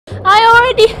I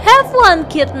already have one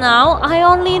kid now. I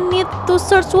only need to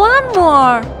search one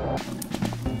more.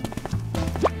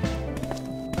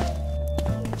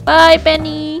 Bye,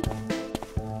 Penny.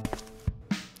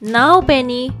 Now,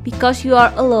 Penny, because you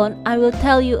are alone, I will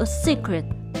tell you a secret.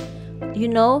 You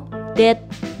know that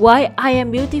why I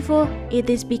am beautiful? It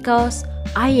is because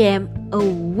I am a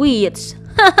witch.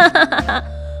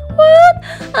 What?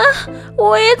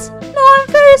 Witch? No, I'm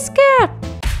very scared.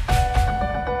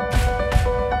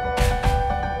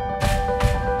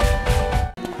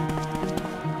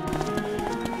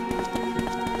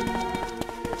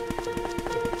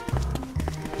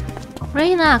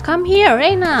 Reina, come here,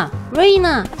 Reina.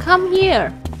 Reina, come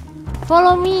here.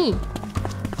 Follow me.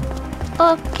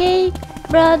 Okay,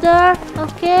 brother.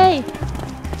 Okay.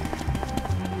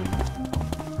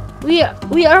 We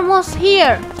are almost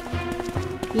here.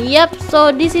 Yep,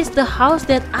 so this is the house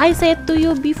that I said to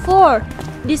you before.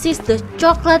 This is the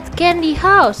chocolate candy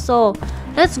house. So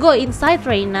let's go inside,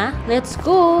 Reina. Let's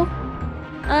go.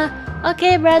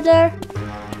 Okay, brother.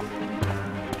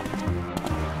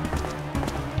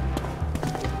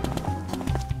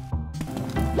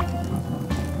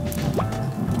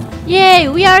 Yay,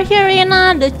 we are here in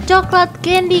the chocolate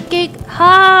candy cake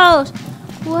house.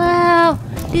 Wow,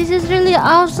 this is really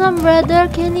awesome, brother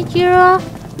Kenichiro.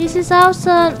 This is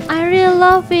awesome. I really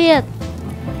love it.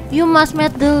 You must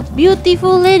meet the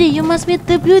beautiful lady. You must meet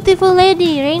the beautiful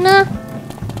lady, Reina.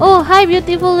 Oh, hi,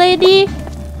 beautiful lady.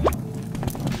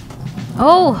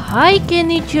 Oh, hi,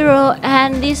 Kenichiro.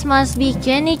 And this must be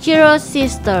Kenichiro's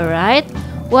sister, right?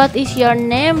 What is your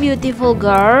name, beautiful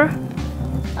girl?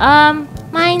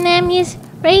 My name is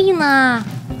Reina.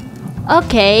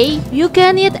 Okay, you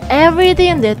can eat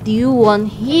everything that you want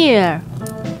here.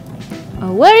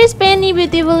 Where is Penny,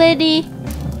 beautiful lady?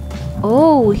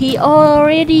 Oh, he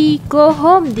already go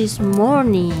home this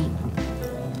morning.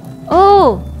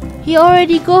 Oh, he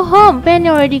already go home. Penny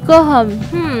already go home.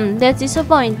 That's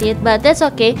disappointed, but that's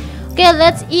okay. Okay,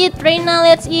 let's eat, Reina.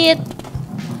 Let's eat.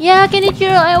 Yeah,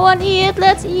 Kenichiro, I want to eat.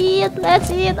 Let's eat. Let's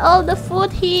eat all the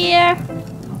food here.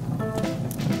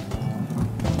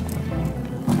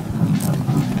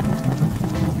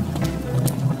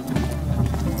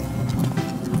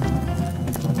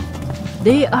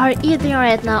 They are eating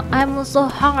right now. I'm so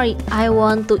hungry. I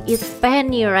want to eat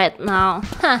Penny right now.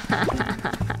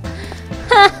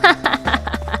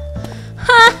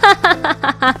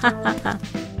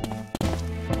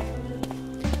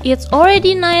 It's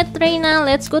already night, Reina.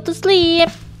 Let's go to sleep.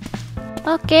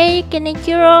 Okay,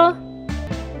 Kenichiro.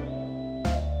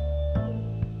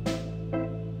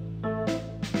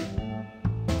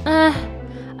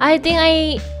 I think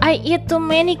I eat too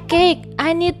many cake.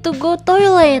 I need to go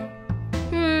toilet.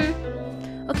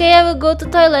 Okay, I will go to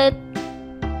toilet.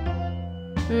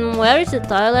 Where is the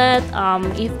toilet?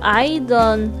 If I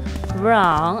don't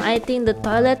wrong, I think the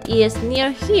toilet is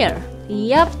near here.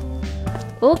 Yep.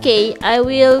 Okay, I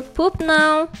will poop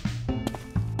now.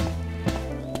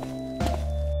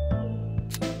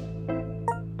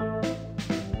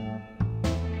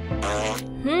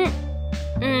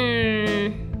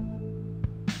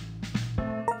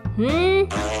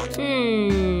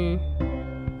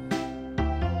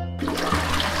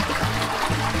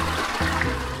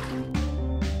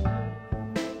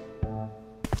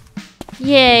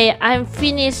 Yay, I'm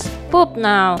finished poop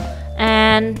now.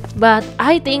 But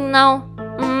I think now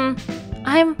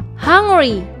I'm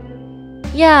hungry.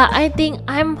 Yeah, I think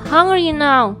I'm hungry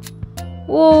now.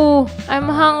 Whoa, I'm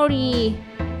hungry.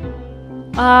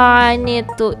 I need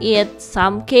to eat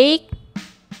some cake.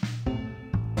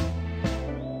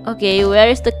 Okay, where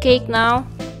is the cake now?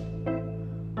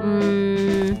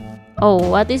 Oh,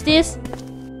 what is this?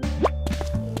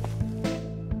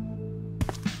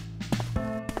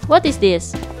 What is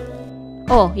this?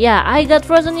 Oh, yeah, I got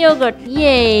frozen yogurt.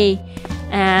 Yay!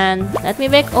 And let me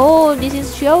back. Oh, this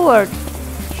is shower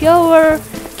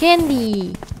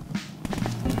candy.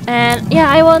 And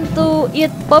yeah, I want to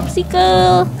eat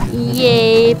popsicle.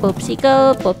 Yay,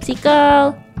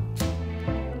 popsicle.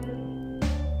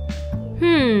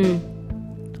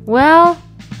 Well,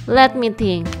 let me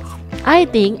think. I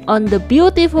think on the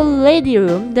beautiful lady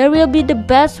room there will be the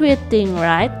best sweet thing,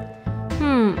 right?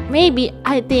 Maybe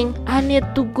I think I need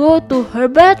to go to her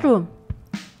bedroom.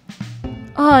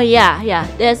 Oh yeah,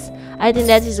 I think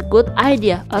that is a good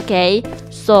idea. Okay,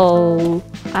 so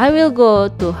I will go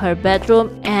to her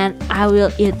bedroom and I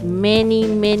will eat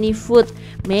many food,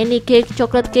 many cake,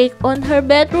 chocolate cake on her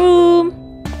bedroom.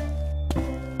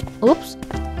 Oops,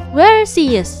 where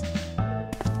she is?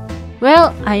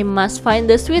 Well, I must find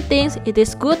the sweet things. It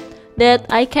is good that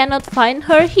I cannot find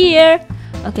her here.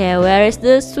 Okay, where is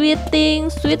the sweet thing?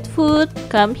 Sweet food.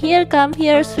 Come here,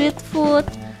 sweet food.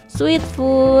 Sweet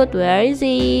food, where is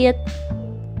it?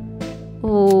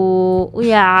 Oh,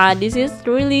 yeah, this is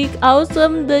really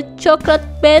awesome. The chocolate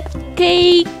bed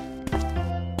cake.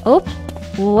 Oops,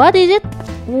 what is it?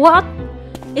 What?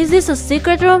 Is this a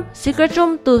secret room? Secret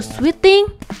room to sweet thing?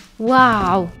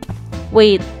 Wow.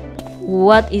 Wait,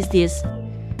 what is this?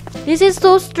 This is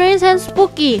so strange and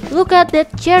spooky. Look at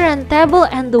that chair and table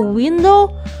and the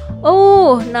window.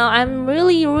 Oh, now I'm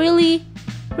really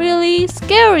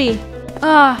scary.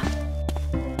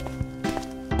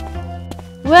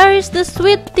 Where is the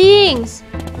sweet things?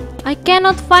 I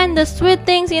cannot find the sweet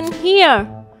things in here.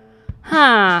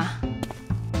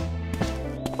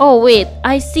 Oh wait,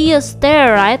 I see a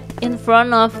stair right in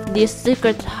front of this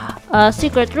secret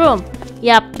room.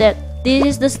 Yup, this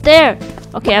is the stair.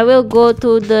 Okay, I will go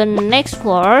to the next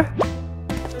floor.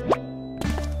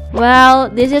 Well,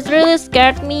 this is really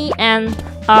scared me, and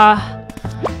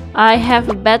I have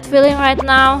a bad feeling right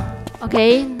now.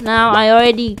 Okay, now I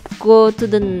already go to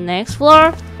the next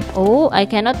floor. Oh, I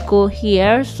cannot go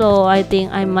here, so I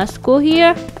think I must go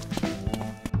here.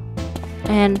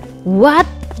 And what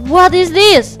is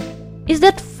this? Is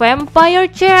that vampire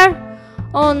chair?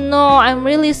 Oh no, I'm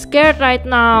really scared right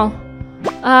now.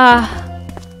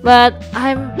 But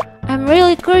I'm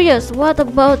really curious. What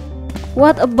about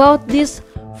this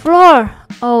floor?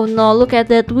 Oh no, look at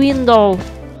that window.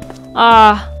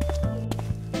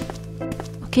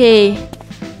 Okay,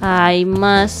 I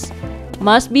must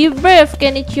be brave,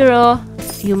 Kenichiro.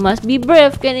 You must be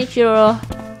brave, Kenichiro.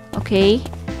 Okay.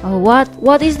 Oh,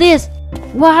 what is this?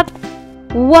 What?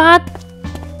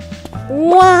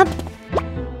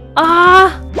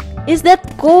 Is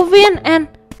that Govin and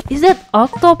is that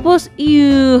octopus?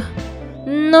 Ew.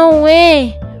 No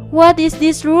way. What is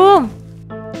this room?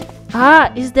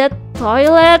 Is that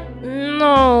toilet?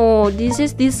 No, this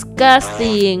is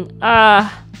disgusting. I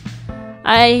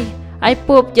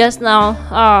pooped just now.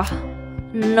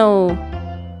 No.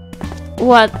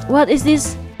 What is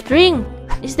this drink?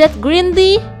 Is that green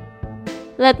tea?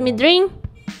 Let me drink.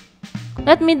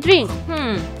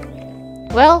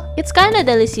 Well, it's kinda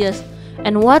delicious.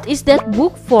 And what is that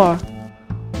book for?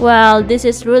 Well, this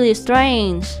is really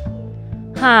strange.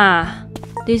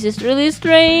 This is really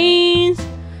strange.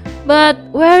 But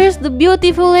where is the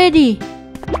beautiful lady?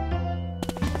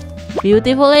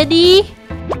 Beautiful lady?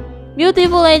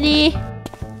 Beautiful lady?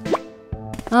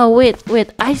 Oh, wait,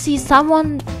 I see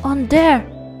someone on there.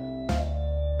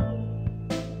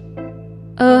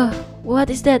 What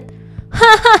is that?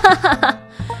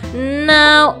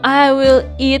 Now I will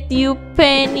eat you,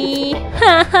 Penny.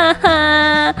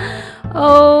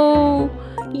 Oh,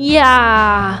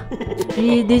 yeah.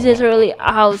 This is really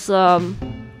awesome.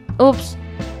 Oops.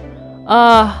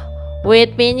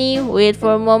 Wait, Penny, wait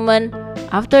for a moment.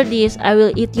 After this, I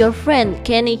will eat your friend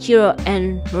Kenichiro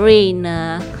and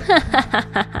Reina.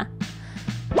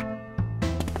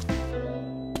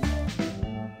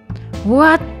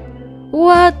 What?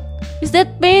 Is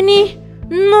that Penny?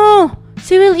 No,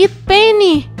 she will eat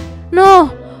Penny.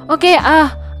 No. Okay,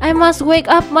 I must wake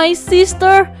up my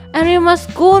sister and we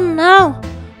must go now.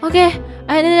 Okay,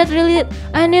 I need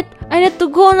to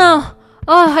go now.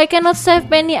 Oh, I cannot save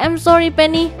Penny. I'm sorry,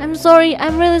 Penny. I'm sorry.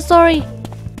 I'm really sorry.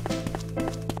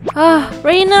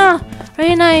 Reina,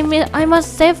 I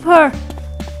must save her.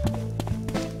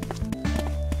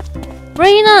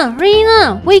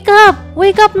 Reina, wake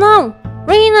up now.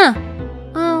 Reina,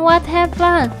 what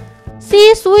happened?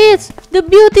 See, Sweets, the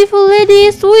beautiful lady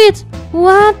is Sweets.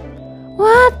 What?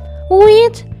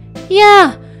 Wait,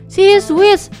 yeah, she is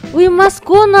Sweets. We must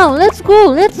go now. Let's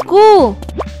go, Reina.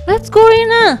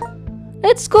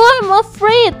 Let's go. I'm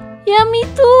afraid. Yeah, me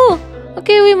too.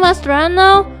 Okay, we must run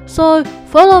now. So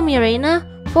follow me, Reina.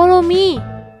 Follow me.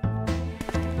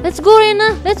 Let's go,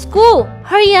 Reina. Let's go.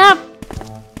 Hurry up.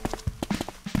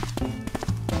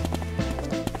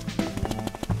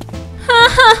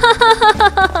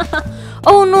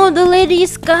 Oh no, the lady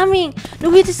is coming. The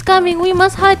witch is coming. We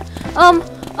must hide.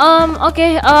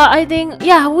 Okay. I think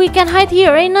we can hide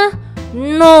here, Reina.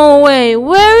 No way.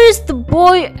 Where is the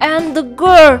boy and the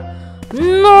girl?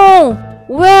 No.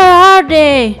 Where are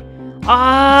they?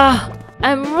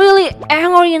 I'm really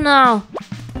angry now.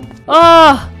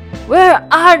 Where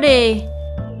are they?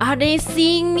 Are they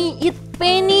seeing me eat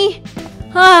Penny?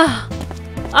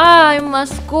 I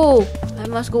must go.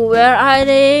 Where are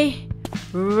they?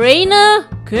 Reina,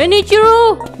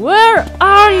 Kenichiro, where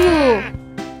are you?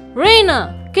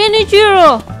 Reina,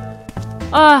 Kenichiro.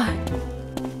 Are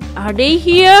they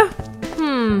here?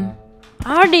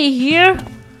 Are they here?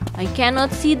 I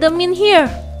cannot see them in here.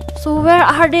 So where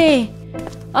are they?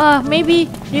 Maybe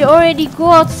they already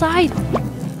go outside.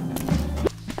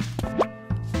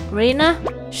 Reina?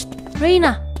 Shh,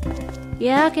 Reina.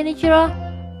 Yeah, Kenichiro?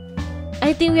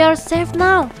 I think we are safe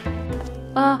now.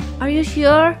 Are you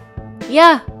sure?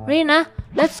 Yeah, Reina,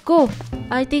 let's go.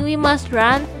 I think we must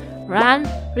run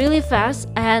really fast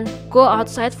and go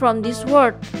outside from this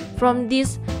world, from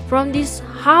this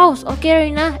house, okay,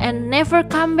 Reina, and never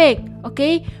come back,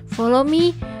 okay? Follow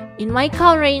me in my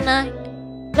car, Reina.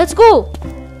 Let's go.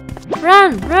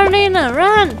 Run, Reina,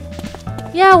 run.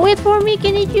 Yeah, wait for me,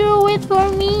 Kenichiro, wait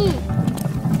for me.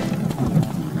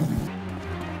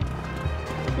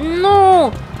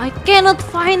 No, I cannot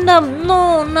find them.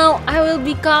 No, now I will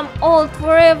become old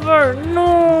forever.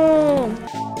 No.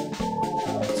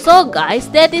 So guys,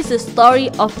 that is the story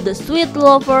of the sweet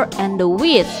lover and the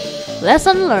witch.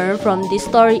 Lesson learned from this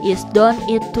story is don't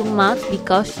eat too much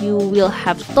because you will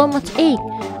have stomach ache.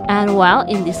 And well,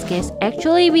 in this case,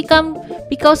 actually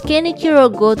because Kenichiro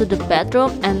go to the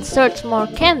bathroom and search more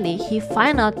candy, he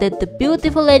find out that the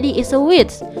beautiful lady is a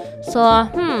witch. So,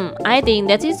 I think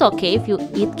that is okay if you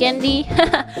eat candy,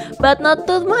 but not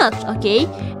too much, okay?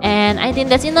 And I think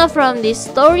that's enough from this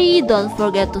story. Don't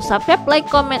forget to subscribe, like,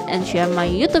 comment, and share my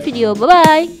YouTube video.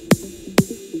 Bye-bye!